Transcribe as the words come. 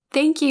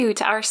Thank you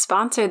to our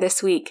sponsor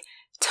this week,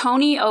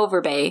 Tony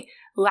Overbay,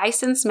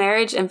 licensed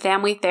marriage and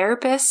family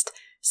therapist,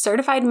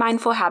 certified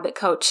mindful habit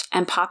coach,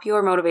 and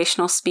popular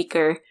motivational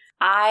speaker.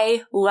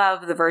 I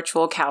love the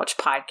Virtual Couch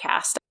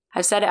podcast.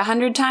 I've said it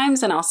 100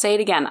 times and I'll say it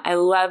again. I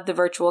love the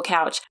Virtual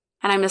Couch,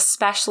 and I'm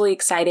especially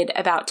excited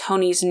about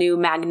Tony's new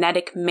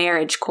magnetic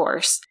marriage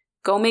course.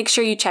 Go make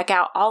sure you check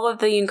out all of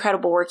the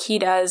incredible work he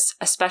does,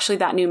 especially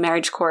that new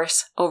marriage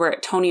course over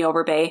at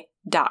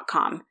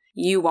tonyoverbay.com.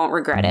 You won't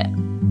regret it.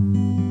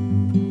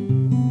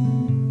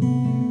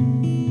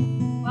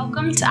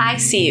 Welcome to I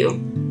See You,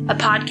 a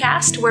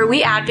podcast where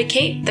we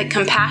advocate that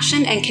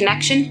compassion and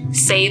connection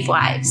save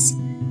lives.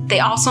 They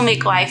also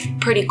make life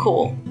pretty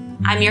cool.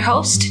 I'm your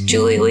host,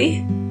 Julie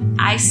Lee.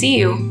 I see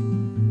you.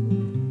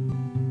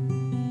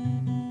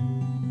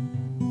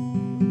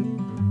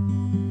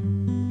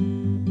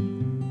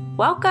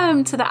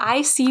 Welcome to the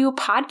I See You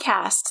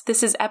podcast.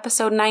 This is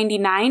episode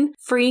 99,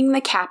 Freeing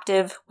the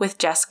Captive with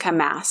Jessica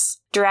Mass,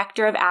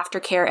 Director of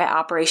Aftercare at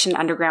Operation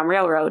Underground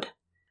Railroad.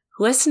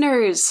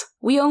 Listeners,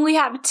 we only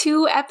have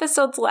 2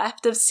 episodes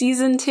left of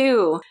season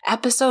 2,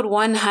 episode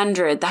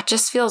 100. That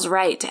just feels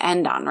right to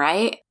end on,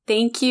 right?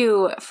 Thank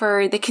you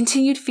for the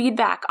continued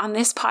feedback on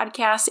this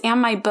podcast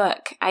and my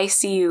book, I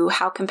See You,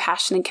 How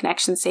Compassion and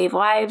Connection Save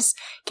Lives.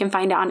 You can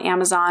find it on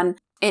Amazon.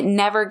 It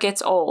never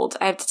gets old.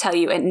 I have to tell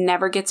you, it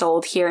never gets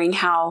old hearing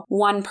how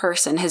one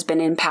person has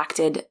been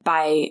impacted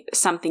by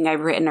something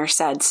I've written or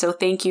said. So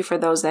thank you for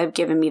those that have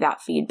given me that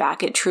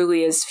feedback. It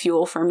truly is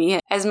fuel for me.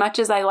 As much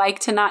as I like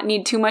to not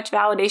need too much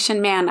validation,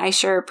 man, I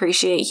sure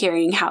appreciate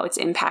hearing how it's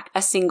impacted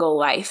a single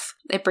life.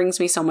 It brings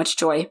me so much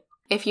joy.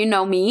 If you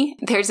know me,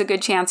 there's a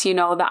good chance you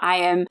know that I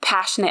am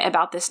passionate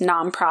about this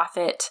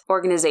nonprofit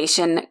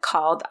organization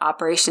called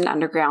Operation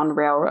Underground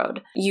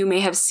Railroad. You may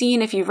have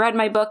seen, if you've read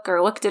my book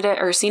or looked at it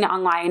or seen it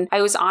online,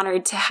 I was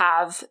honored to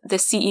have the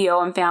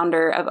CEO and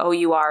founder of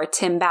OUR,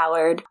 Tim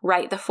Ballard,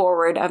 write the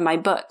foreword of my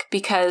book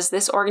because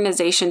this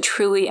organization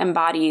truly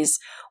embodies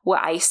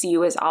what I See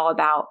You is all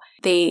about.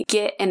 They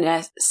get in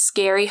a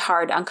scary,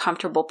 hard,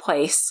 uncomfortable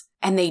place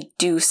and they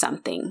do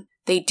something.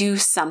 They do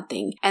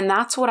something. And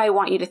that's what I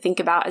want you to think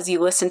about as you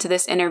listen to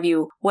this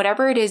interview.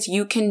 Whatever it is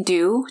you can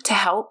do to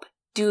help,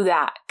 do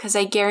that. Because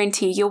I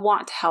guarantee you'll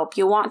want to help.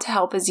 You'll want to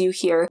help as you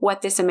hear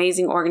what this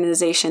amazing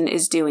organization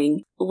is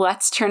doing.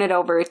 Let's turn it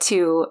over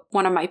to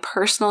one of my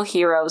personal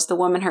heroes, the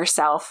woman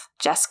herself,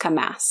 Jessica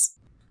Mass.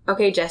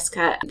 Okay,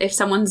 Jessica, if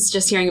someone's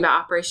just hearing about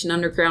Operation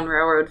Underground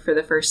Railroad for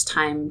the first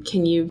time,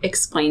 can you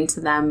explain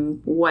to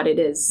them what it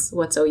is?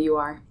 What's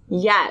OUR?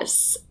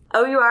 Yes.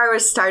 OUR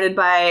was started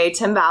by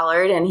Tim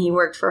Ballard, and he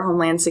worked for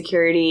Homeland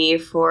Security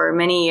for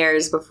many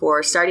years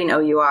before starting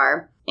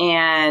OUR.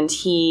 And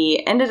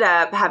he ended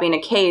up having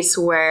a case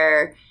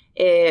where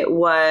it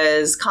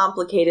was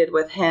complicated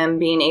with him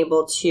being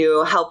able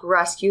to help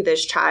rescue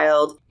this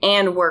child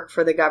and work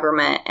for the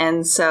government.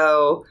 And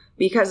so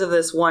because of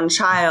this one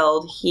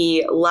child,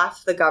 he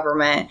left the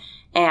government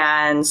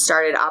and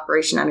started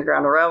Operation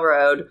Underground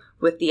Railroad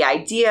with the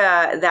idea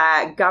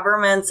that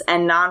governments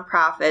and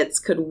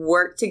nonprofits could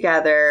work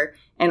together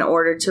in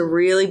order to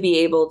really be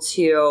able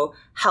to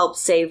help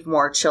save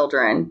more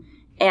children.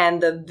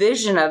 And the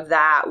vision of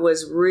that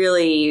was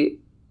really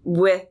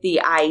with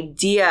the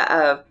idea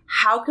of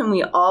how can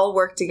we all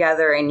work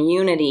together in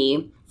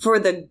unity for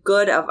the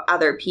good of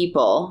other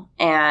people,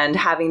 and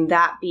having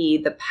that be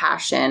the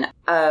passion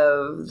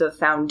of the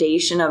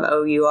foundation of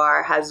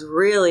OUR has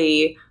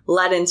really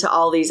led into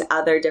all these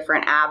other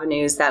different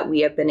avenues that we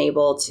have been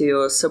able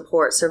to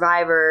support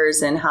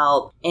survivors and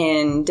help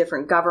in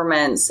different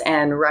governments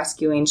and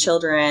rescuing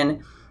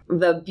children.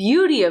 The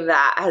beauty of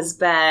that has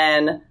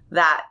been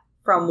that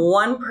from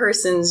one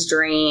person's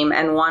dream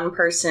and one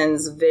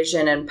person's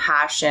vision and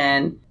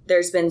passion,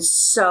 there's been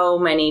so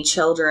many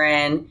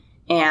children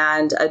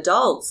and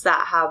adults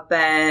that have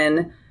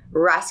been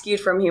rescued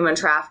from human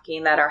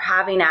trafficking, that are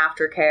having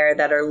aftercare,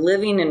 that are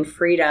living in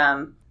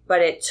freedom.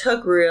 But it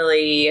took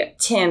really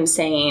Tim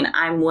saying,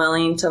 I'm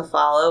willing to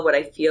follow what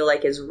I feel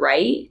like is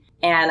right,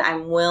 and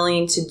I'm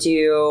willing to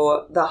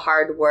do the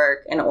hard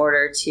work in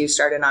order to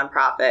start a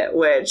nonprofit,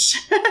 which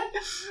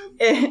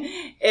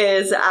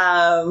is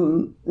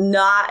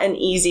not an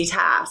easy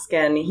task.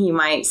 And he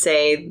might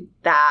say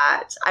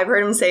that, I've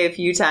heard him say a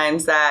few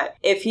times that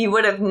if he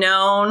would have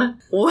known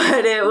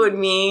what it would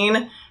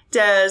mean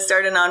to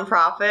start a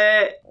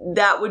nonprofit,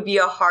 that would be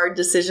a hard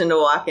decision to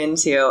walk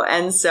into.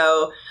 And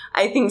so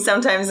I think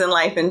sometimes in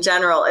life in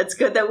general, it's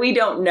good that we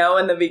don't know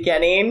in the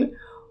beginning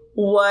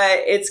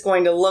what it's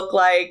going to look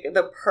like,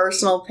 the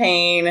personal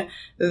pain,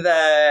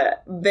 the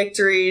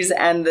victories,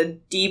 and the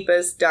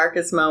deepest,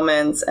 darkest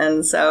moments.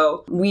 And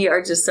so we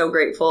are just so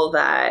grateful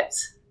that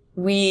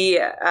we,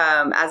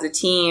 as a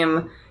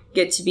team,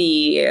 get to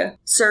be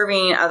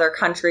serving other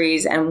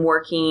countries and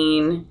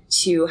working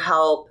to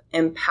help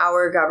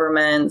empower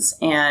governments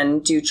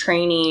and do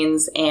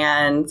trainings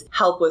and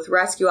help with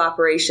rescue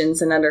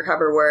operations and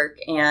undercover work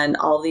and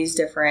all these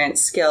different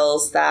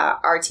skills that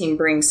our team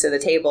brings to the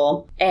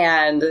table.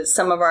 And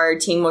some of our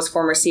team was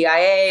former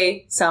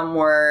CIA, some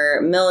were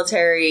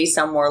military,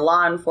 some were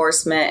law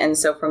enforcement. And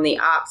so from the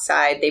ops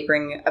side, they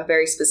bring a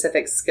very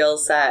specific skill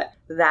set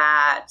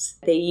that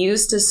they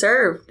use to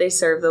serve. They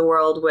serve the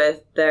world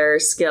with their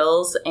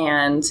skills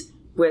and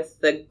with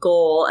the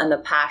goal and the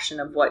passion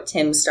of what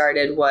Tim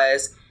started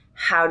was,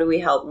 how do we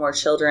help more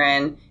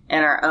children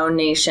in our own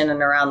nation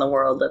and around the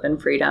world live in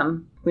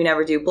freedom? We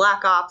never do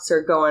black ops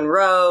or going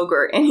rogue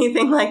or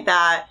anything like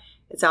that.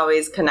 It's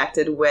always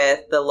connected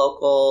with the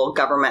local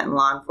government and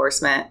law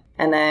enforcement.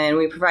 And then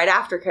we provide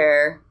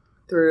aftercare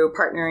through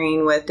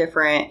partnering with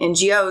different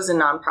NGOs and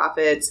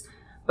nonprofits,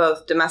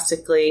 both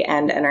domestically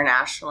and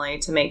internationally,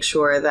 to make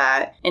sure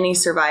that any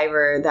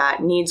survivor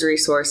that needs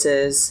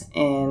resources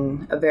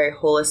in a very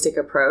holistic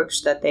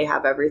approach, that they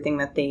have everything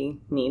that they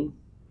need.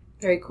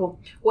 Very cool.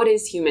 What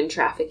is human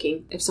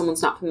trafficking, if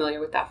someone's not familiar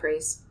with that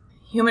phrase?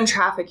 Human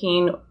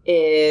trafficking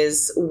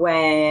is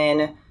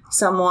when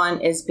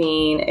someone is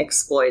being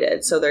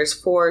exploited. So there's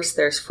force,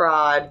 there's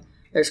fraud,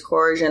 there's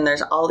coercion,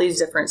 there's all these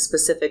different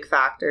specific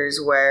factors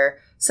where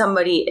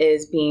somebody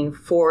is being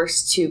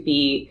forced to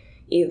be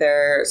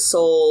either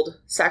sold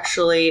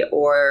sexually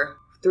or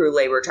through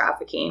labor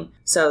trafficking.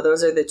 So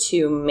those are the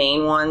two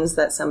main ones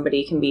that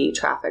somebody can be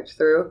trafficked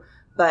through.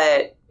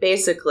 But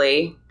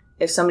basically,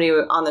 if somebody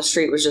on the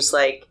street was just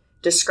like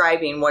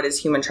describing what is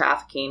human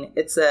trafficking,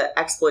 it's the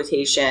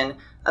exploitation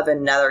of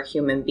another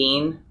human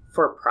being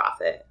for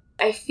profit.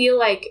 I feel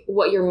like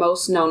what you're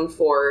most known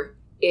for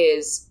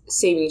is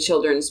saving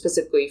children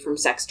specifically from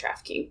sex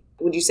trafficking.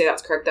 Would you say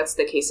that's correct? That's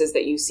the cases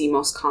that you see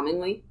most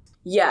commonly?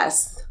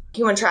 Yes.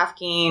 Human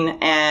trafficking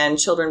and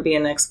children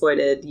being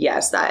exploited,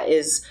 yes, that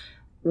is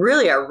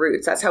really our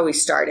roots. That's how we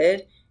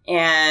started.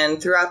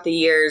 And throughout the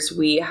years,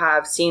 we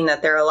have seen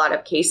that there are a lot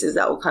of cases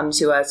that will come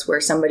to us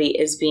where somebody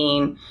is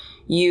being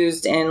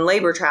used in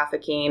labor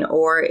trafficking,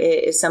 or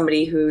it is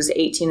somebody who's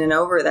 18 and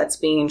over that's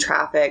being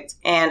trafficked.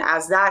 And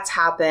as that's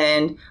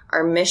happened,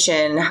 our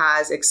mission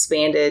has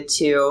expanded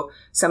to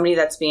somebody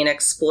that's being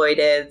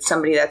exploited,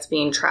 somebody that's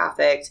being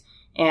trafficked,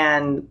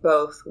 and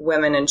both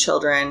women and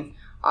children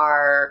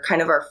are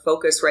kind of our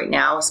focus right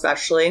now,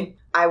 especially.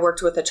 I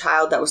worked with a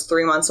child that was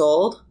 3 months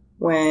old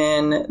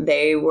when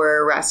they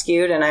were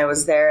rescued, and I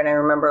was there, and I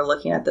remember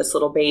looking at this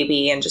little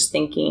baby and just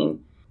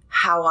thinking,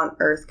 how on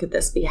earth could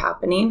this be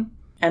happening?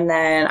 And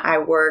then I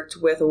worked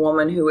with a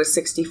woman who was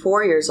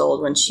 64 years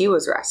old when she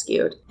was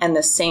rescued, and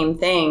the same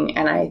thing.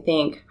 And I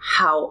think,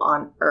 how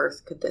on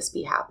earth could this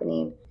be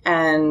happening?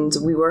 And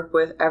we work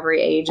with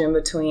every age in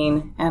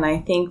between. And I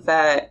think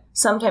that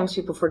sometimes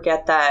people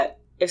forget that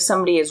if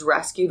somebody is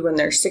rescued when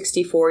they're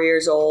 64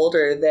 years old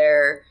or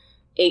they're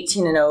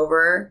 18 and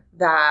over,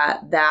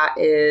 that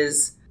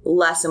is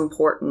less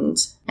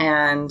important.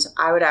 And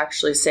I would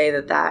actually say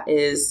that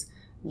is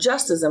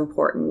just as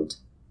important.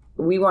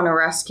 We want to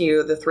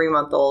rescue the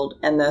 3-month-old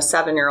and the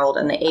 7-year-old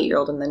and the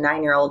 8-year-old and the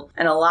 9-year-old.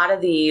 And a lot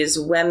of these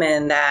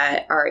women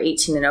that are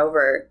 18 and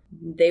over,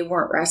 they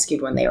weren't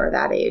rescued when they were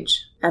that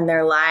age. And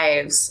their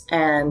lives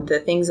and the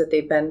things that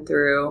they've been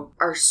through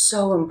are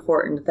so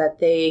important that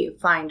they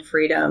find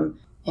freedom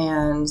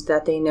and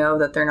that they know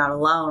that they're not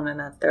alone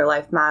and that their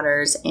life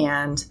matters.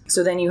 And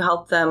so then you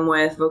help them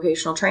with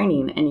vocational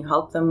training, and you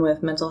help them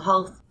with mental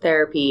health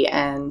therapy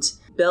and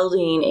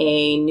building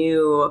a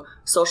new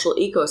social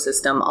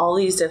ecosystem, all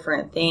these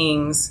different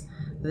things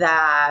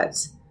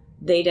that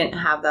they didn't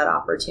have that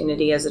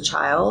opportunity as a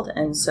child.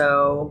 And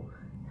so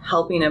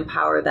helping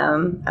empower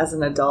them as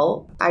an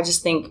adult, I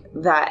just think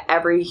that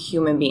every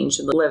human being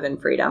should live in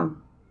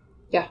freedom.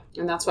 Yeah,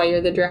 and that's why you're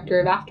the director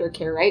of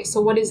Aftercare, right?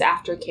 So what is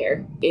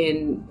Aftercare?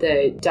 In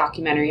the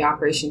documentary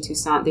Operation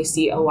Toussaint, they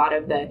see a lot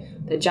of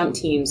the jump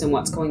teams and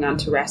what's going on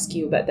to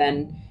rescue, but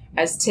then,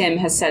 as Tim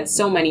has said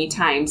so many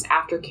times,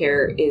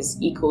 Aftercare is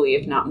equally,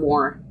 if not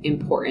more,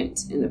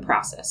 important in the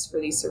process for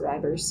these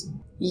survivors.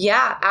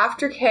 Yeah,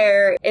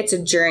 Aftercare, it's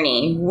a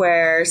journey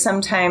where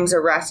sometimes a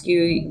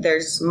rescue,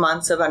 there's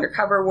months of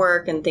undercover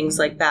work and things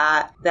like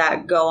that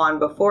go on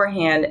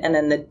beforehand. And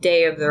then the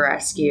day of the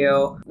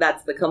rescue,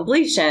 that's the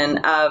completion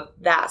of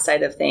that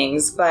side of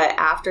things. But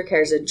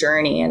Aftercare is a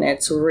journey, and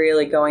it's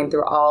really going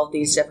through all of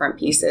these different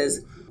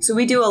pieces. So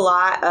we do a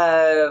lot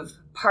of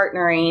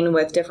partnering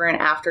with different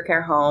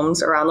aftercare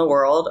homes around the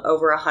world,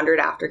 over 100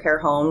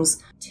 aftercare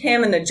homes.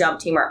 Tim and the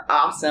jump team are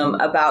awesome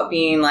about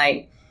being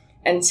like,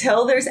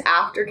 until there's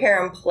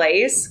aftercare in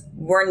place,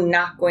 we're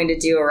not going to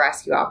do a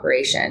rescue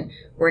operation.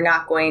 We're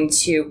not going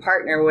to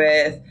partner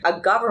with a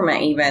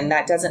government even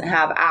that doesn't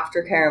have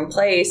aftercare in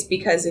place,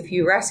 because if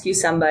you rescue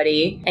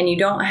somebody and you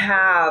don't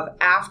have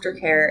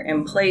aftercare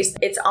in place,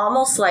 it's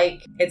almost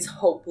like it's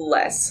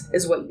hopeless,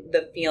 is what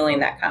the feeling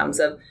that comes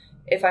of,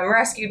 if I'm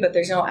rescued but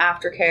there's no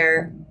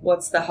aftercare,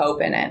 what's the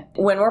hope in it?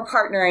 When we're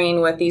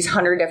partnering with these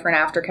 100 different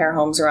aftercare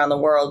homes around the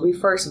world, we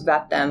first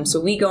vet them.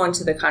 So we go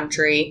into the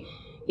country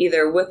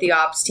either with the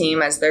ops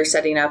team as they're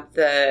setting up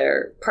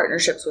their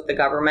partnerships with the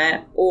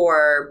government,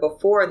 or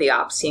before the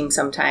ops team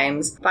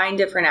sometimes, find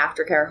different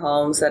aftercare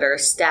homes that are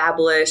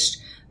established.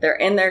 They're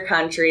in their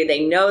country,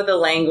 they know the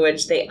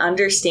language, they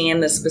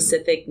understand the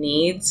specific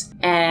needs,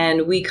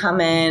 and we come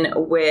in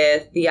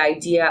with the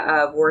idea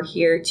of we're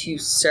here to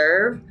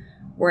serve.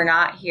 We're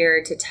not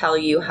here to tell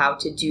you how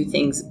to do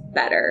things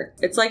better.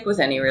 It's like with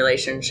any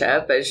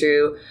relationship, as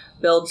you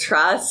build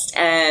trust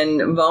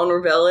and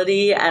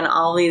vulnerability and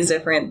all these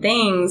different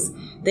things,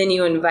 then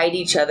you invite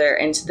each other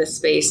into the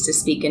space to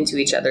speak into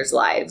each other's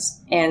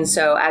lives. And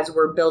so as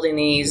we're building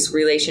these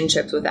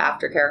relationships with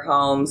aftercare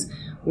homes,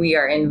 we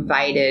are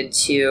invited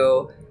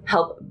to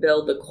help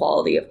build the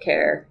quality of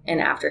care in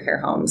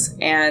aftercare homes.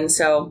 And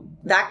so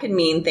that could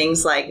mean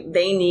things like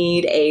they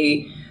need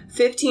a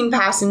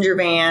 15-passenger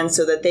van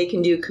so that they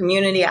can do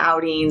community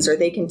outings, or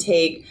they can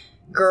take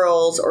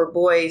girls or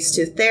boys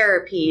to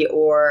therapy,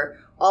 or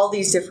all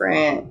these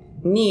different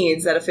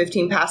needs that a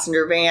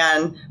 15-passenger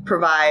van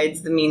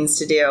provides the means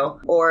to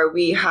do. Or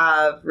we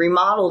have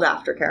remodeled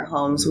aftercare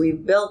homes.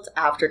 We've built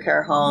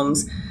aftercare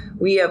homes.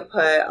 We have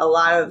put a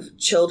lot of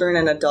children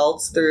and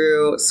adults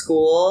through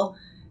school.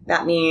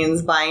 That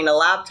means buying a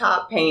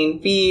laptop,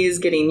 paying fees,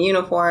 getting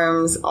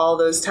uniforms, all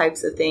those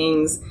types of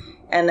things.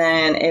 And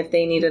then if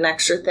they need an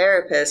extra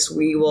therapist,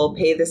 we will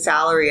pay the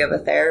salary of a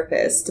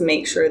therapist to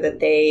make sure that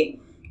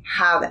they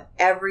have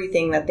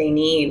everything that they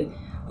need.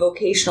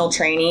 Vocational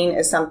training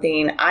is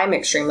something I'm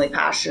extremely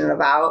passionate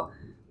about.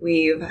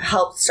 We've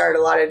helped start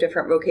a lot of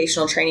different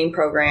vocational training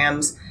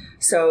programs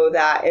so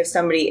that if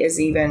somebody is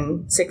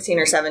even 16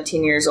 or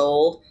 17 years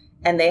old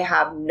and they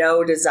have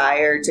no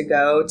desire to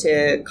go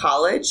to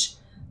college,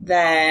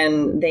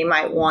 then they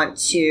might want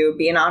to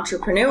be an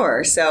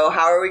entrepreneur. So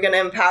how are we going to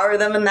empower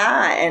them in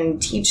that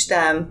and teach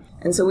them?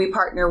 And so we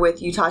partner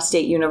with Utah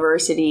State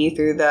University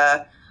through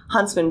the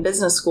Huntsman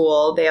Business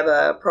School. They have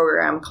a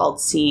program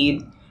called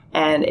SEED,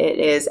 and it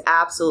is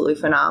absolutely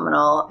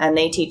phenomenal. And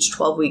they teach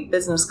 12-week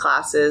business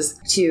classes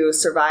to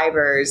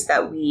survivors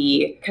that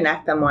we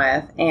connect them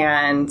with.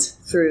 And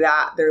through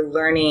that, they're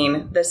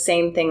learning the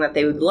same thing that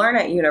they would learn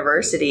at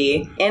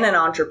university in an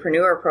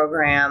entrepreneur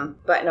program,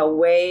 but in a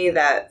way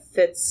that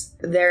fits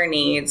their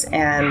needs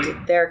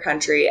and their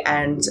country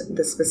and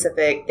the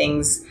specific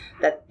things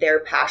that they're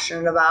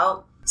passionate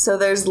about. So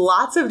there's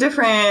lots of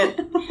different,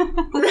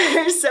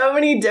 there's so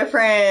many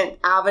different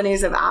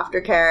avenues of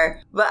aftercare.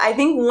 But I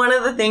think one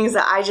of the things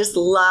that I just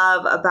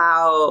love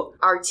about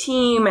our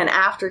team and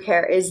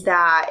aftercare is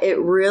that it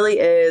really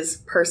is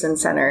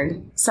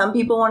person-centered. Some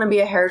people want to be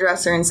a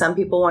hairdresser, and some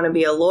people want to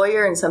be a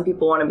lawyer, and some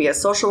people want to be a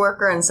social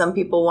worker, and some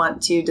people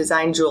want to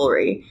design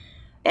jewelry,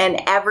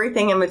 and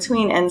everything in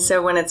between. And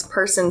so when it's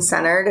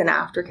person-centered, and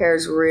aftercare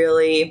is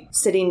really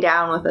sitting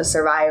down with a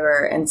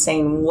survivor and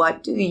saying,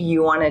 what do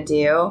you want to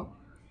do?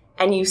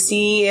 And you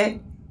see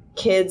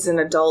kids and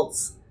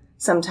adults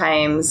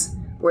sometimes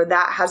where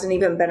that hasn't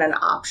even been an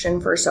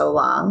option for so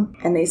long.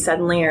 And they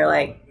suddenly are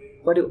like,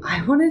 what do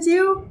I want to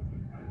do?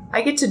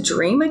 I get to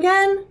dream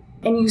again?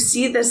 And you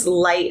see this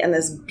light and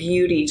this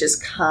beauty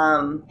just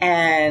come,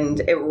 and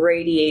it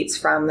radiates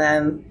from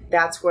them.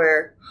 That's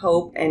where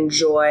hope and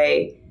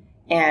joy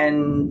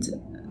and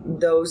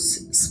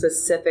those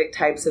specific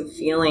types of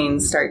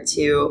feelings start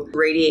to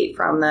radiate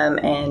from them,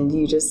 and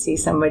you just see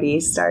somebody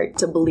start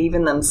to believe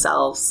in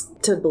themselves,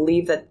 to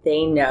believe that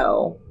they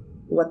know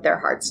what their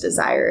heart's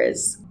desire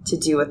is to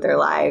do with their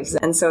lives.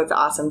 And so it's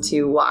awesome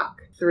to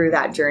walk through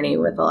that journey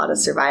with a lot of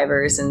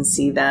survivors and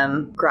see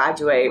them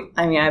graduate.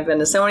 I mean, I've been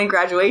to so many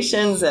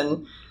graduations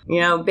and,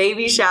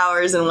 baby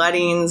showers and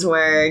weddings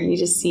where you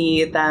just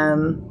see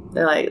them.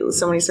 They're like,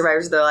 so many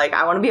survivors, they're like,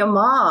 I want to be a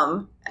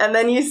mom. And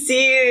then you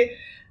see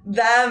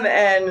them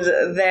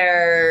and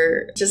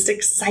their just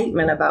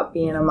excitement about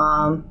being a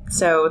mom.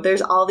 So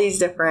there's all these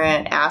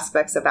different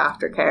aspects of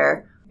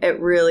aftercare. It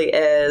really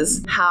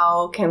is,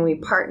 how can we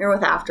partner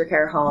with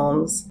aftercare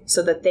homes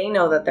so that they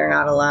know that they're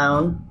not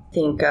alone? I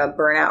think a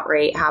burnout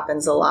rate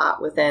happens a lot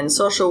within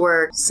social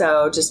work.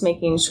 So just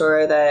making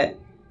sure that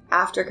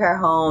aftercare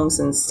homes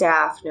and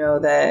staff know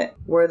that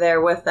we're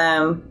there with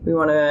them. We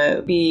want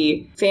to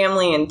be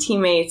family and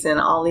teammates and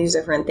all these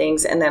different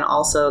things. And then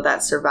also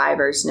that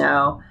survivors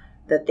know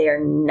that they are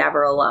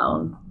never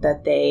alone,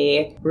 that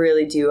they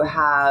really do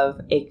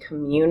have a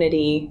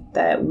community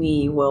that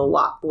we will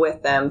walk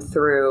with them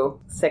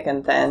through thick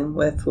and thin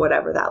with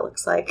whatever that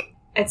looks like.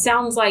 It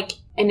sounds like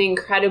an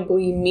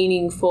incredibly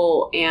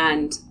meaningful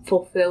and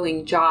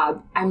fulfilling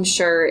job. I'm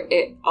sure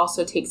it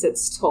also takes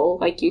its toll,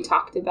 like you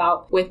talked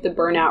about with the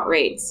burnout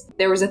rates.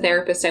 There was a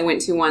therapist I went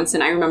to once,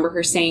 and I remember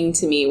her saying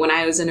to me when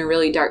I was in a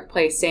really dark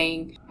place,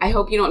 saying, I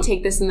hope you don't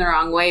take this in the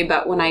wrong way,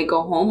 but when I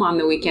go home on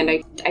the weekend,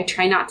 I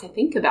try not to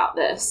think about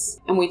this.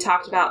 And we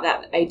talked about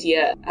that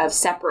idea of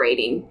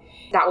separating.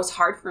 That was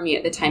hard for me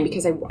at the time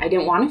because I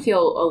didn't want to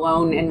feel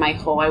alone in my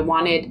hole. I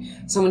wanted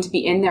someone to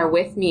be in there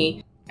with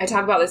me. I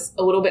talk about this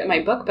a little bit in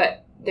my book,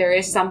 but there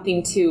is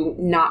something to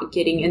not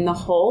getting in the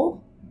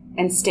hole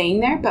and staying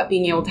there, but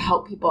being able to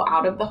help people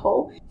out of the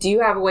hole. Do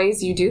you have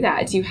ways you do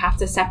that? Do you have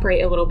to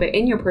separate a little bit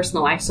in your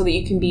personal life so that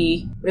you can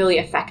be really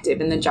effective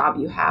in the job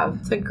you have?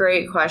 It's a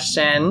great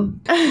question.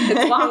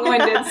 It's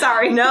long-winded,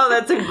 sorry. No,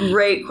 that's a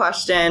great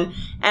question.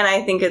 And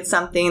I think it's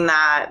something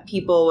that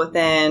people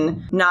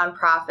within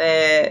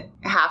nonprofit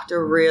have to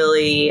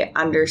really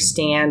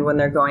understand when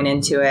they're going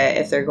into it,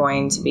 if they're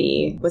going to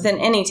be within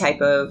any type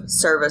of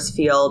service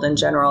field in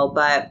general.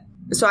 But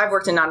so I've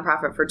worked in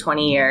nonprofit for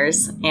 20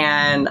 years,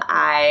 and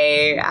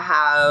I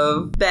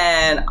have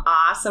been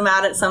awesome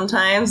at it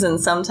sometimes, and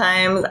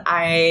sometimes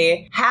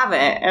I haven't.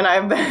 And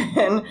I've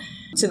been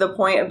to the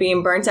point of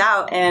being burnt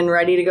out and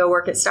ready to go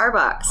work at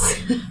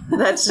Starbucks.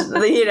 That's,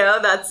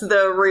 that's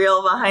the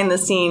real behind the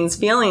scenes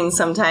feeling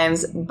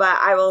sometimes. But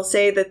I will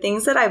say the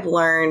things that I've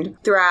learned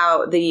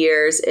throughout the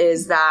years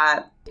is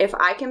that if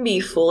I can be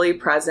fully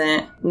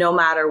present no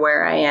matter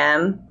where I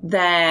am,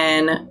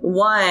 then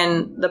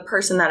one, the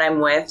person that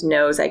I'm with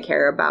knows I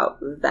care about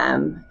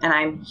them and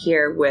I'm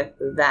here with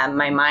them.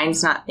 My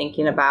mind's not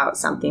thinking about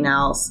something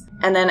else.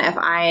 And then if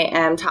I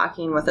am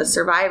talking with a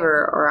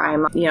survivor or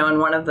I'm, in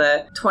one of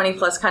the 20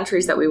 plus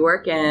countries that we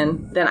work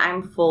in, then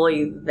I'm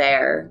fully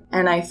there.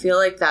 And I feel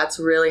like that's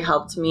really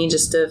helped me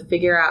just to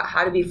figure out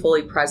how to be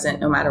fully present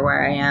no matter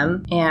where I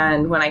am.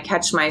 And when I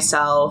catch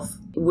myself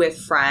with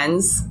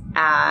friends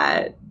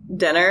at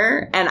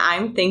dinner and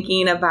I'm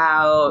thinking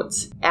about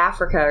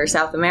Africa or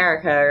South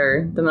America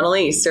or the Middle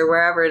East or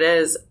wherever it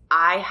is,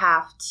 I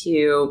have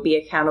to be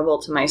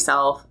accountable to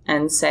myself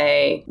and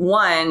say,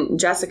 one,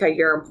 Jessica,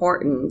 you're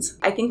important.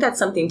 I think that's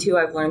something too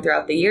I've learned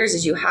throughout the years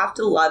is you have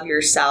to love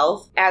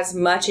yourself as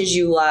much as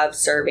you love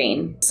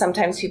serving.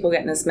 Sometimes people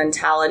get in this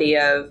mentality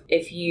of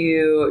if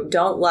you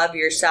don't love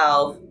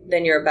yourself,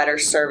 then you're a better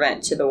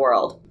servant to the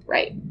world.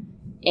 Right.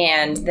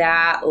 And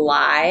that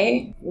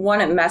lie,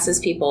 one, it messes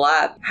people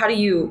up. How do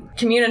you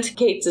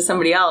communicate to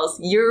somebody else?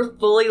 You're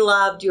fully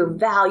loved, you're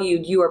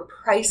valued, you are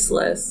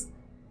priceless,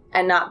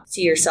 and not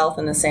see yourself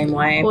in the same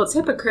way. Well, it's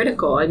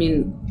hypocritical. I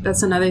mean,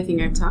 that's another thing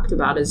I've talked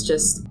about is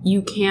just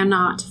you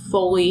cannot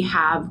fully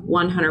have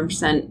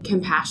 100%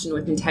 compassion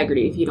with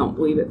integrity if you don't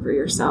believe it for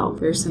yourself.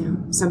 There's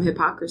some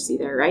hypocrisy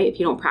there, right? If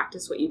you don't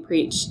practice what you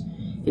preach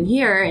in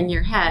here in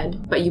your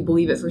head, but you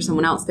believe it for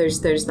someone else, there's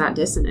that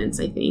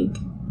dissonance, I think.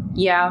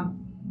 Yeah.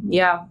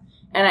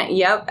 And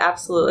yep,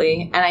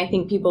 absolutely. And I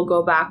think people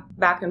go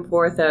back and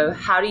forth of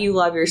how do you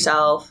love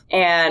yourself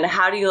and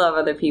how do you love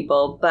other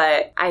people?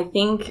 But I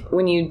think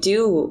when you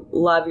do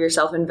love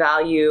yourself and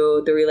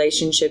value the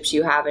relationships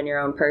you have in your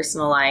own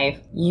personal life,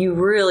 you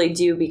really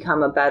do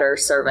become a better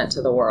servant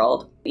to the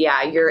world.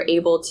 Yeah, you're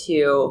able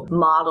to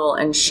model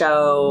and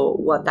show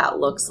what that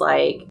looks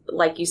like.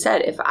 Like you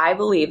said, if I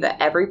believe that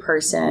every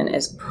person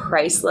is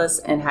priceless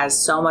and has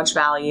so much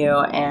value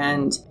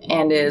and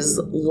is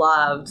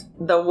loved,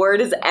 the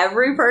word is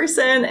every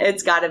person,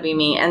 it's got to be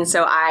me. And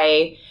so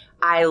I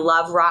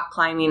love rock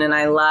climbing and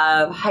I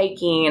love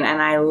hiking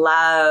and I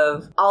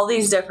love all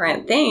these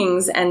different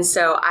things. And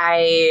so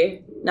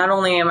not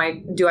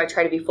only do I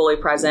try to be fully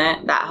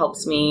present, that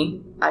helps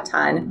me a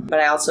ton, but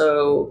I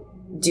also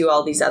do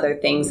all these other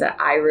things that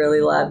I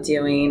really love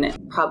doing,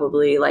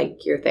 probably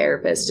like your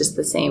therapist, just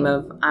the same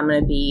of I'm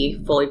going to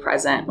be fully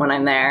present when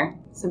I'm there.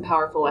 Some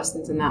powerful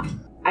lessons in that.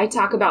 I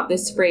talk about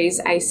this phrase,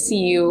 I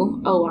see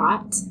you, a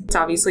lot. It's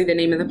obviously the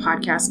name of the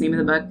podcast, name of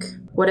the book.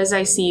 What does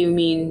I see you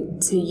mean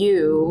to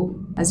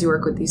you as you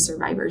work with these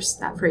survivors?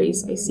 That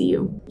phrase, I see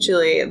you.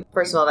 Julie,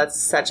 first of all,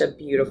 that's such a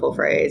beautiful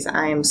phrase.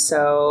 I am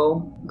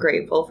so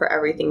grateful for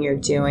everything you're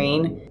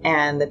doing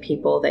and the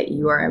people that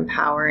you are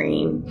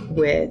empowering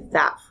with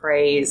that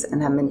phrase and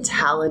that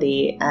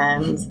mentality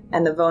and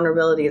the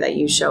vulnerability that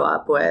you show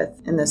up with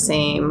in the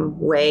same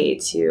way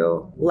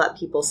to let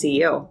people see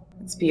you.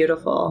 It's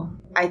beautiful.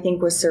 I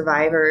think with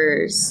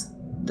survivors,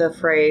 the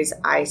phrase,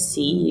 I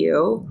see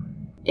you,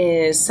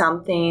 is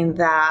something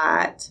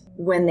that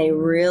when they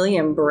really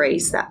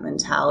embrace that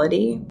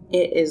mentality,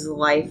 it is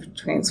life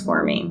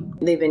transforming.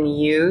 They've been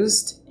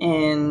used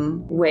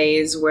in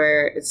ways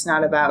where it's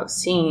not about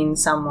seeing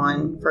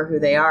someone for who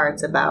they are,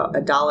 it's about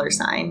a dollar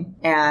sign.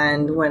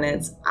 And when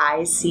it's,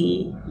 I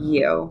see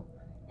you,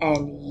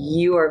 and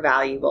you are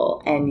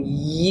valuable, and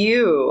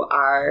you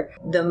are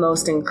the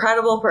most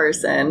incredible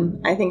person.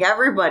 I think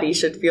everybody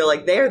should feel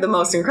like they are the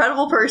most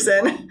incredible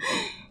person.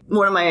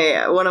 One of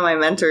my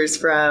mentors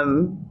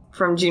from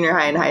junior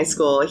high and high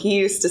school, he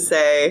used to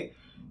say,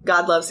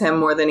 God loves him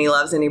more than he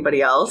loves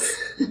anybody else.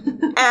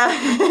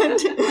 And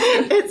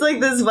it's like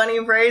this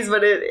funny phrase,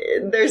 but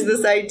there's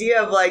this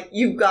idea of like,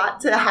 you've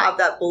got to have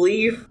that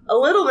belief, a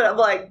little bit of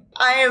like,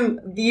 I am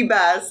the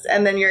best,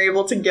 and then you're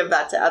able to give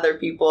that to other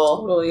people.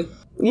 Totally.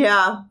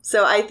 Yeah.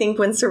 So I think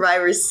when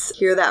survivors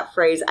hear that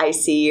phrase, I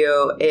see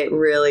you, it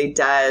really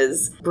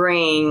does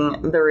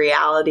bring the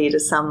reality to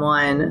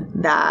someone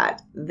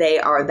that they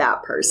are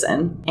that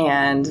person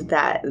and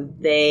that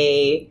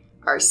they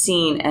are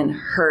seen and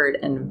heard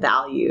and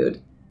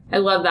valued. I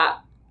love that.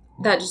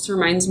 That just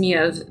reminds me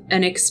of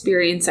an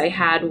experience I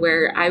had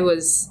where I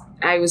was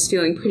I was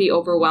feeling pretty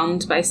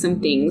overwhelmed by some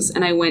things,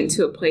 and I went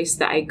to a place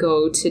that I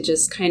go to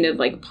just kind of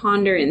like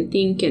ponder and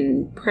think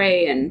and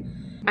pray,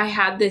 and I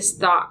had this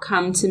thought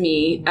come to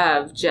me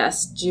of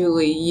just,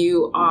 Julie,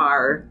 you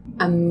are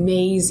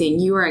amazing.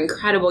 You are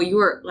incredible. You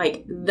are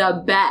like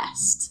the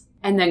best.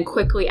 And then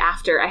quickly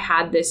after, I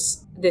had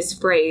this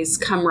phrase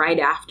come right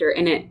after,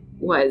 and it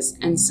was,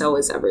 and so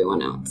is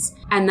everyone else.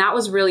 And that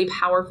was really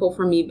powerful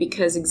for me,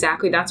 because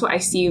exactly that's what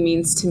ICU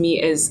means to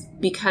me, is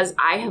because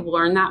I have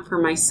learned that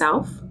for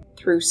myself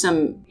through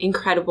some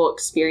incredible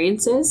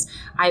experiences.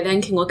 I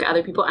then can look at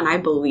other people and I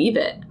believe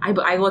it.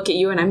 I look at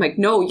you and I'm like,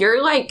 no,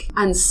 you're like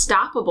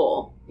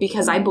unstoppable,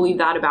 because I believe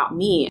that about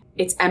me.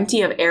 It's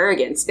empty of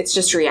arrogance. It's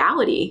just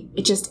reality.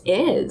 It just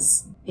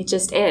is. It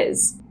just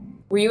is.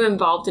 Were you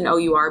involved in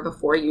OUR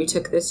before you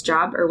took this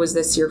job, or was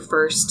this your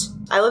first?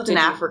 I lived in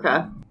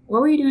Africa.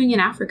 What were you doing in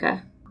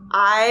Africa?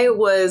 I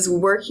was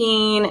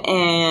working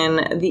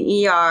in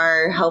the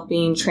ER,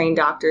 helping train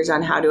doctors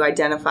on how to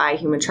identify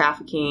human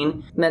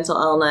trafficking, mental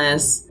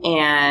illness,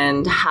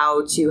 and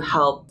how to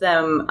help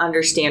them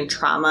understand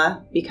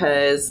trauma,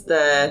 because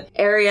the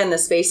area and the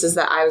spaces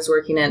that I was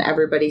working in,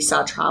 everybody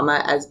saw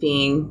trauma as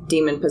being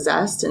demon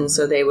possessed. And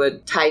so they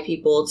would tie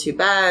people to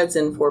beds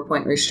and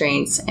 4-point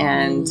restraints,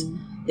 and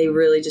they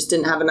really just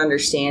didn't have an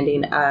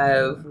understanding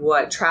of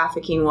what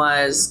trafficking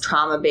was,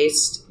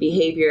 trauma-based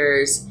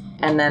behaviors.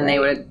 And then they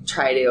would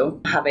try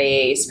to have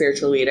a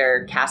spiritual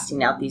leader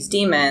casting out these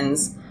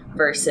demons,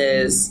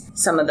 versus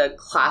some of the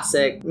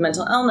classic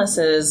mental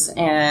illnesses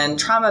and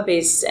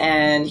trauma-based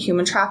and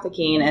human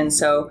trafficking. And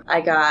so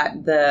I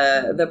got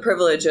the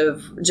privilege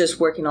of just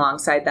working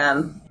alongside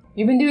them.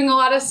 You've been doing a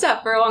lot of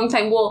stuff for a long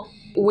time. Well,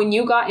 when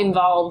you got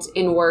involved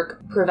in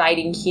work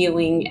providing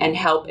healing and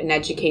help and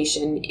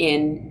education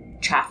in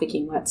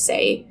trafficking, let's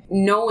say,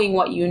 knowing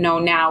what you know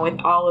now with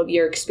all of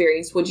your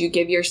experience, would you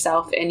give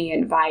yourself any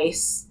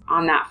advice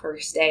on that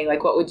first day?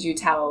 Like, what would you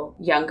tell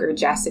younger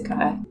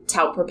Jessica to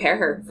help prepare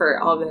her for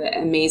all the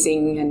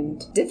amazing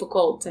and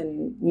difficult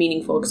and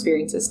meaningful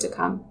experiences to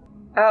come?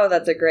 Oh,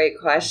 that's a great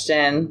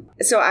question.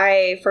 So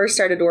I first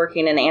started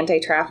working in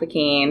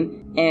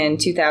anti-trafficking in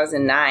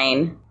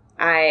 2009.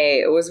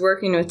 I was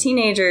working with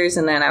teenagers,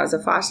 and then I was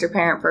a foster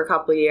parent for a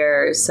couple of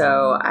years.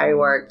 So I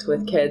worked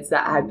with kids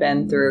that had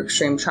been through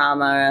extreme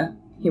trauma,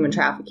 human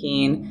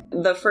trafficking.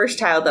 The first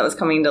child that was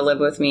coming to live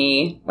with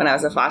me when I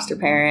was a foster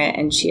parent,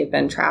 and she had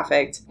been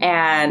trafficked.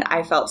 And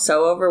I felt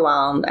so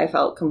overwhelmed. I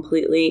felt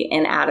completely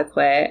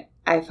inadequate.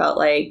 I felt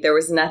like there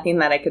was nothing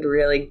that I could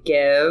really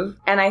give.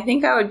 And I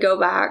think I would go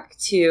back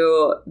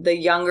to the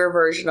younger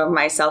version of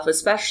myself,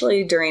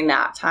 especially during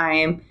that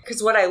time.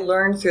 Because what I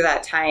learned through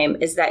that time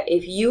is that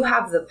if you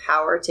have the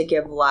power to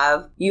give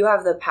love, you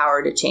have the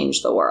power to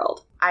change the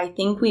world. I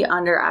think we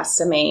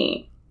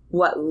underestimate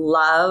what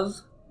love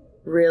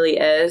really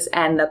is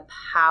and the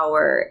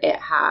power it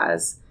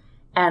has.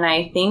 And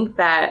I think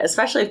that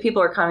especially if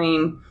people are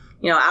coming,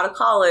 out of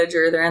college,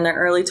 or they're in their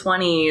early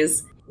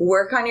 20s,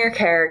 work on your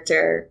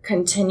character,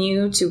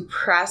 continue to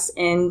press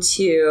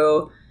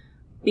into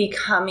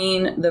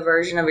becoming the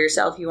version of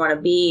yourself you want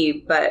to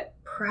be, but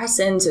press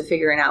into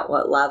figuring out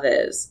what love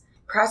is.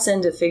 Press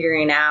into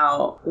figuring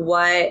out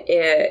what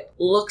it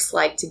looks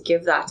like to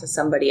give that to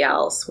somebody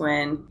else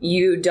when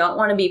you don't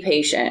want to be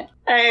patient,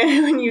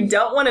 when you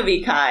don't want to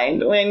be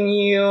kind, when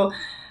you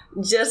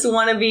just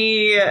want to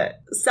be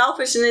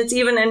selfish, and it's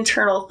even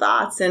internal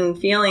thoughts and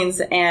feelings.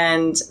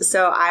 And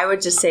so I would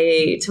just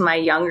say to my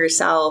younger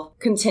self,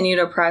 continue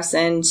to press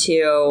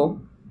into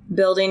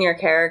building your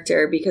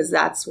character, because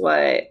that's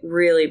what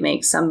really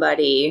makes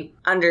somebody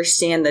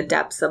understand the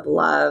depths of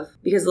love,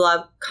 because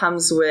love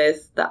comes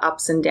with the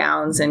ups and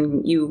downs,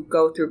 and you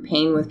go through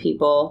pain with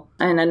people.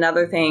 And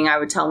another thing I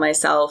would tell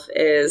myself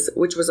is,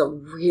 which was a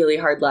really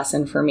hard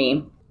lesson for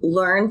me,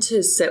 learn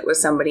to sit with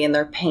somebody in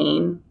their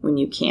pain when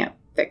you can't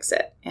fix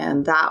it.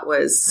 And that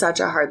was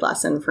such a hard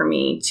lesson for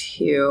me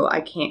too.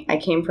 I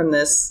came from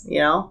this,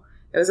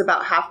 it was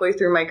about halfway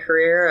through my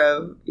career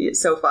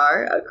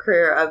a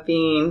career of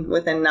being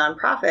within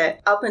nonprofit.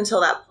 Up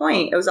until that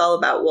point, it was all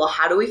about, well,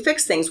 how do we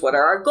fix things? What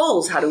are our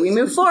goals? How do we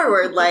move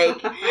forward?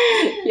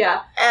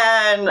 Yeah.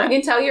 And I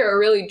can tell you're a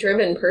really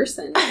driven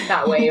person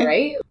that way,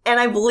 right? And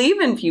I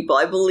believe in people.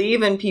 I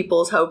believe in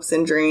people's hopes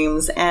and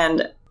dreams.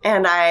 And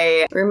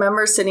I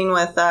remember sitting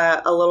with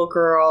a little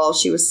girl.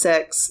 She was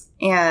 6,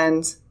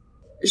 and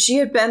she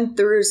had been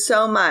through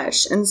so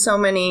much and so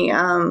many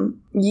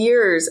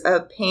years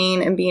of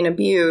pain and being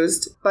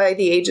abused by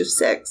the age of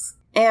 6.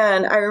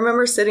 And I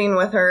remember sitting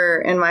with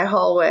her in my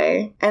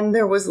hallway, and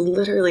there was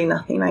literally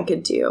nothing I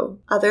could do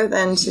other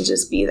than to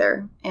just be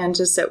there and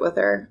just sit with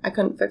her. I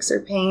couldn't fix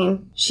her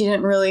pain. She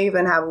didn't really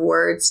even have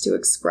words to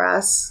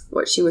express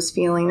what she was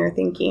feeling or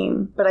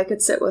thinking, but I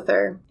could sit with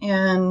her.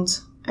 And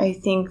I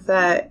think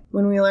that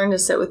when we learn to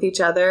sit with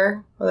each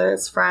other, whether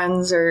it's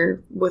friends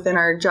or within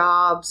our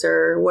jobs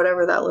or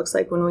whatever that looks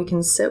like, when we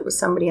can sit with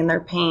somebody in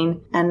their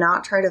pain and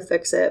not try to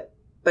fix it,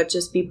 but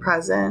just be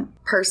present.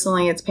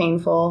 Personally, it's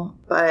painful,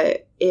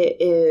 but it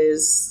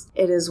is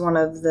one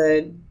of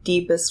the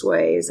deepest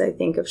ways, I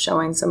think, of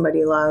showing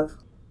somebody love.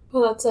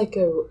 Well, that's like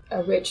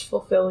a rich,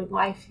 fulfilling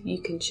life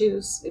you can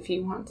choose if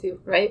you want to,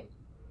 right?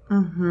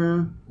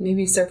 Mm-hmm.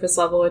 Maybe surface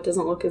level, it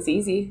doesn't look as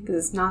easy because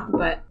it's not,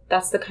 but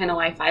that's the kind of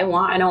life I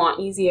want. I don't want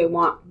easy. I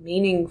want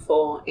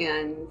meaningful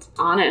and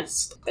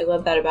honest. I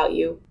love that about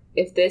you.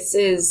 If this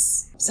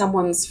is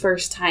someone's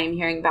first time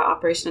hearing about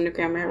Operation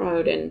Underground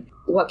Railroad, and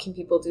what can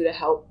people do to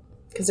help?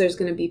 Because there's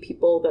going to be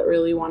people that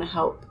really want to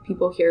help.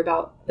 People hear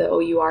about the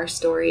OUR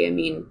story. I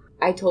mean,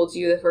 I told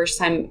you the first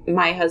time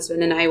my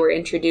husband and I were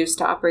introduced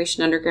to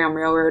Operation Underground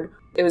Railroad,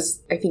 it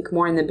was, I think,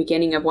 more in the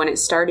beginning of when it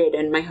started,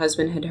 and my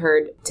husband had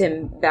heard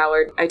Tim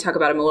Ballard. I talk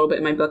about him a little bit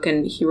in my book,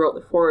 and he wrote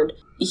the foreword.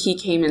 He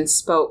came and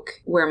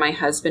spoke where my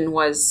husband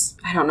was.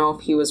 I don't know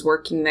if he was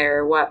working there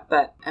or what,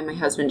 and my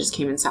husband just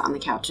came and sat on the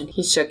couch, and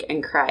he shook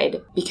and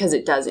cried because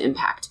it does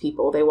impact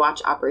people. They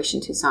watch Operation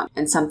Tucson,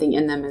 and something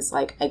in them is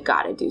like, I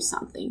gotta do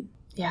something.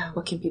 Yeah.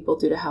 What can people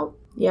do to help?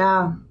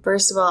 Yeah.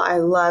 First of all, I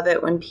love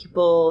it when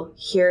people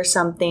hear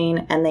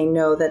something and they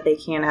know that they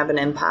can have an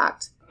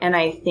impact. And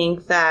I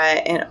think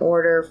that in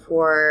order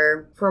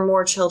for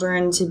more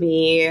children to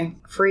be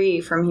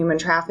free from human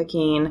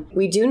trafficking,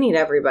 we do need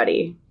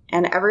everybody.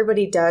 And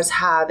everybody does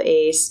have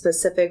a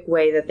specific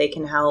way that they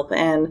can help.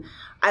 And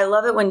I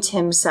love it when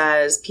Tim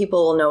says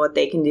people will know what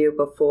they can do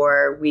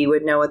before we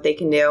would know what they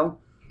can do.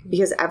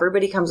 Because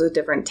everybody comes with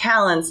different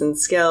talents and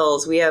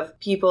skills. We have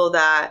people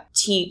that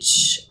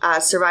teach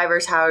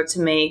survivors how to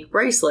make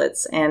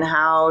bracelets and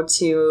how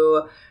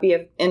to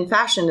be in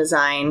fashion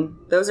design.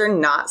 Those are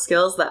not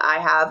skills that I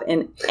have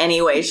in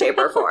any way, shape,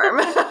 or form.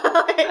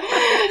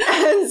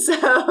 And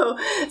so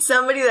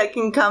somebody that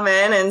can come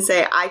in and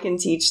say, I can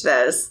teach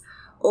this.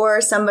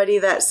 Or somebody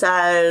that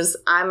says,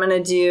 I'm going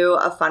to do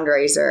a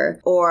fundraiser,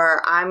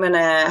 or I'm going to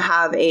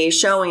have a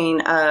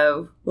showing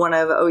of one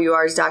of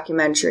OUR's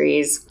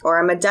documentaries, or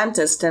I'm a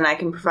dentist and I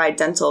can provide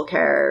dental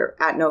care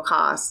at no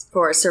cost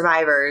for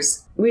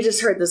survivors. We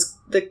just heard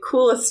the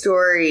coolest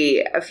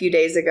story a few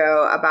days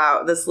ago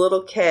about this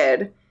little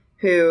kid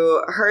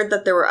who heard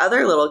that there were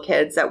other little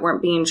kids that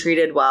weren't being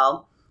treated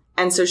well.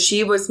 And so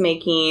she was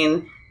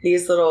making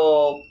these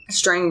little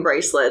string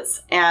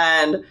bracelets,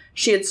 and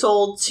she had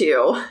sold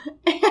 2.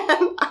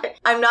 And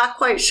I'm not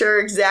quite sure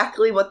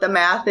exactly what the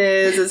math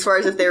is as far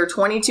as if they were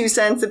 22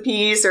 cents a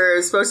piece or it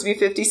was supposed to be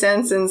 50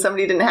 cents and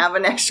somebody didn't have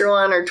an extra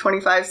one, or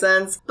 25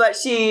 cents. But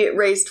she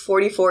raised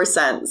 44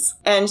 cents.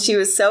 And she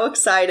was so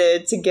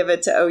excited to give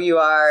it to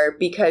OUR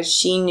because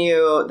she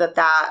knew that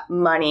that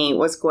money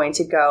was going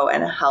to go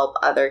and help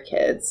other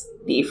kids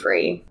be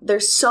free.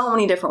 There's so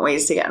many different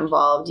ways to get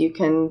involved. You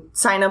can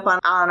sign up on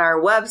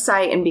our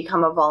website and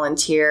become a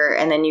volunteer,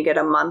 and then you get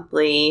a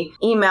monthly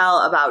email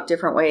about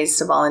different ways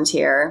to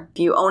volunteer. If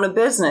you own a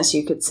business,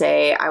 you could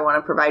say, I want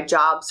to provide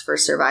jobs for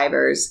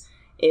survivors.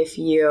 If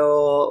you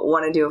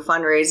want to do a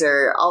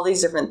fundraiser, all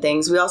these different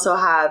things. We also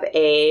have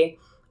a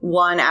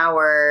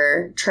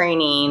 1-hour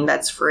training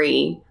that's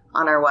free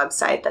on our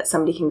website that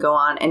somebody can go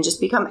on and just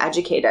become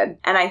educated.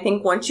 And I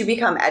think once you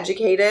become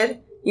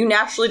educated, you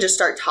naturally just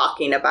start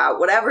talking about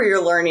whatever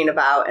you're learning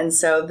about. And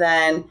so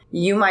then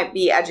you might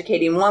be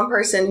educating one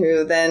person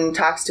who then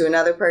talks to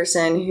another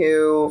person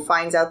who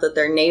finds out that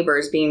their neighbor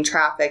is being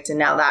trafficked, and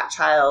now that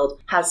child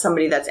has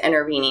somebody that's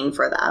intervening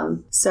for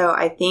them. So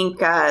I think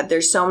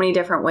there's so many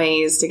different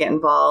ways to get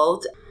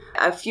involved.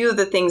 A few of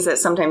the things that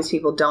sometimes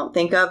people don't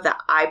think of that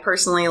I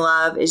personally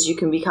love is you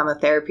can become a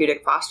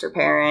therapeutic foster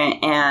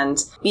parent and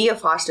be a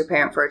foster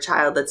parent for a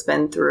child that's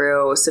been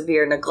through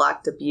severe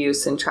neglect,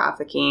 abuse, and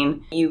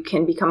trafficking. You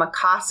can become a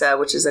CASA,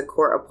 which is a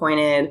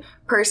court-appointed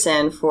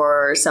person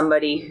for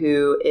somebody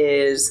who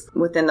is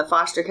within the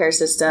foster care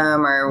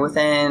system or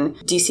within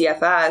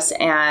DCFS,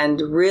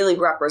 and really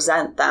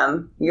represent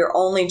them. Your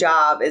only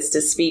job is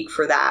to speak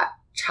for that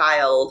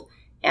child.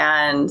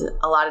 And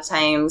a lot of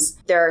times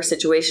there are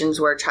situations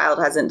where a child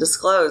hasn't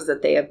disclosed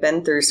that they have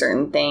been through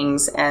certain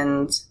things,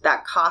 and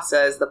that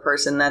CASA is the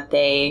person that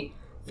they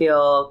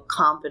feel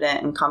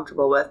confident and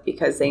comfortable with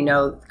because they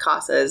know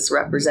CASA is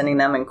representing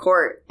them in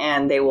court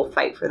and they will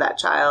fight for that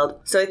child.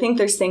 So I think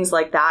there's things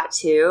like that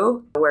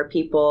too, where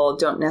people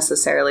don't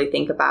necessarily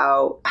think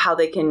about how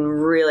they can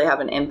really have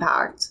an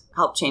impact,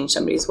 help change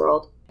somebody's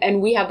world. And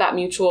we have that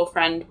mutual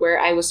friend where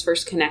I was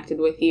first connected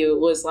with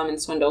you, Liz Lemon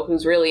Swindle,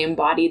 who's really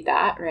embodied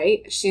that,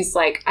 right? She's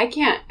like, I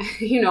can't,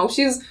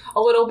 she's a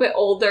little bit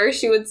older,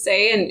 she would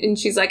say, and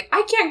she's like,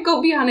 I can't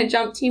go be on a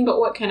jump team, but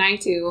what can I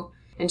do?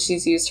 And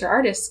she's used her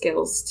artist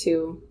skills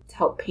to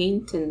help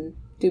paint and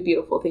do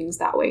beautiful things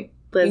that way.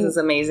 Liz is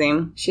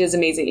amazing. She is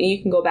amazing. And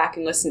you can go back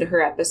and listen to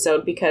her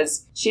episode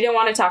because she didn't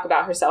want to talk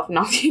about herself and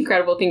all the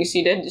incredible things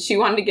she did. She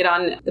wanted to get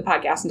on the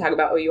podcast and talk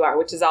about OUR,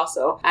 which is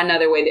also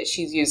another way that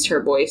she's used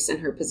her voice and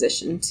her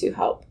position to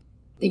help.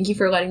 Thank you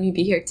for letting me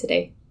be here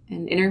today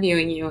and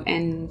interviewing you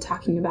and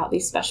talking about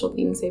these special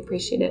things. I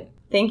appreciate it.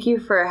 Thank you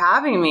for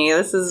having me.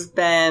 This has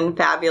been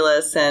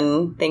fabulous,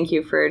 and thank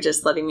you for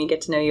just letting me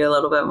get to know you a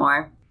little bit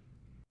more.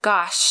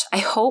 Gosh, I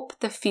hope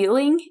the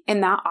feeling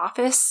in that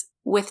office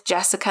with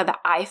Jessica that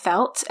I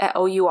felt at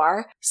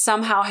OUR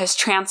somehow has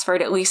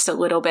transferred at least a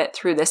little bit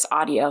through this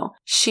audio.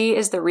 She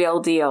is the real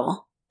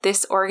deal.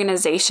 This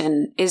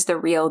organization is the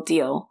real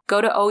deal.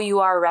 Go to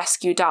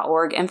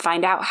OURrescue.org and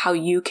find out how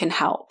you can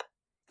help.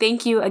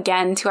 Thank you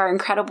again to our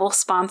incredible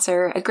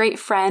sponsor, a great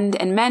friend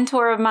and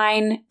mentor of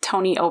mine,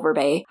 Tony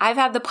Overbay. I've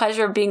had the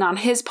pleasure of being on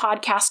his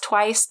podcast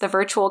twice, The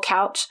Virtual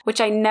Couch,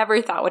 which I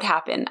never thought would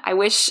happen. I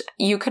wish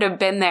you could have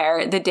been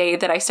there the day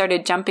that I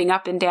started jumping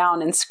up and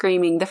down and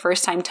screaming the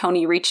first time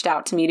Tony reached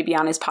out to me to be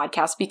on his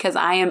podcast, because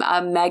I am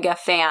a mega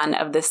fan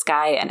of this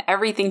guy and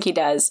everything he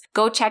does.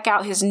 Go check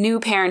out his new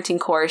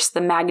parenting course,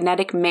 The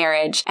Magnetic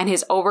Marriage, and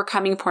his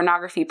overcoming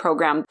pornography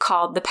program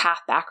called The Path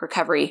Back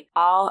Recovery,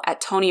 all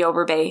at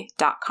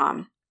tonyoverbay.com.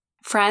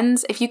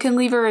 Friends, if you can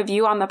leave a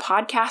review on the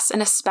podcast,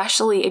 and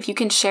especially if you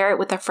can share it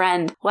with a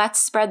friend, let's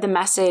spread the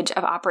message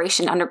of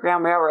Operation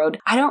Underground Railroad.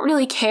 I don't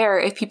really care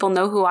if people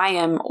know who I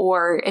am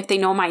or if they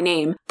know my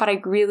name, but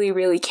I really,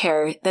 really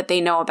care that they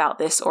know about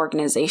this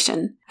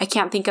organization. I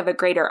can't think of a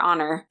greater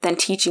honor than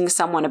teaching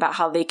someone about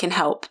how they can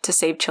help to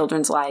save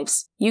children's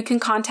lives. You can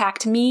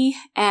contact me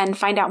and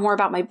find out more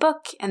about my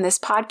book and this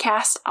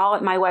podcast all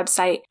at my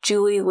website,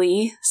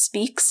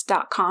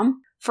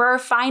 julieleespeaks.com. For our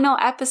final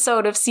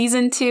episode of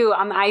Season 2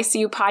 on the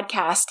ICU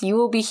podcast, you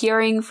will be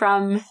hearing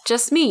from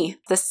just me,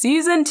 the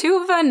Season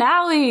 2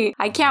 finale.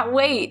 I can't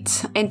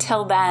wait.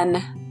 Until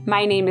then,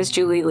 my name is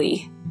Julie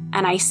Lee,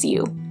 and I see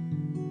you.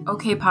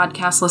 Okay,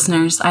 podcast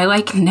listeners, I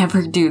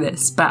never do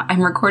this, but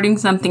I'm recording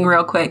something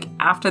real quick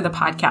after the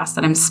podcast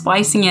that I'm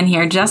splicing in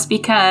here just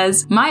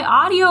because my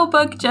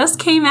audiobook just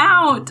came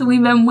out.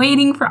 We've been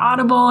waiting for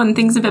Audible and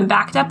things have been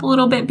backed up a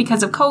little bit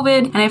because of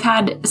COVID. And I've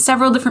had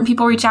several different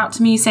people reach out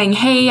to me saying,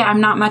 hey,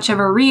 I'm not much of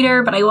a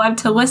reader, but I love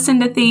to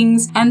listen to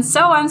things. And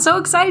so I'm so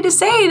excited to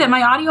say that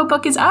my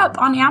audiobook is up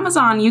on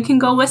Amazon. You can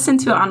go listen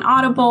to it on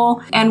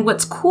Audible. And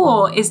what's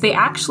cool is they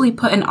actually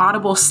put an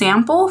Audible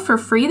sample for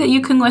free that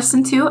you can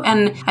listen to.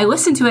 And I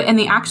listened to it and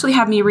they actually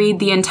have me read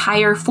the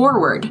entire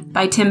foreword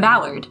by Tim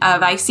Ballard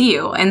of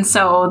ICU. And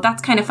so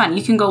that's kind of fun.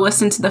 You can go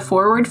listen to the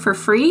foreword for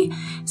free,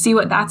 see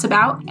what that's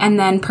about, and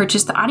then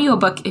purchase the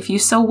audiobook if you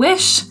so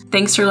wish.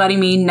 Thanks for letting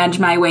me nudge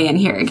my way in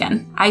here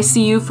again. I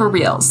see you for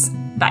reals.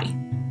 Bye.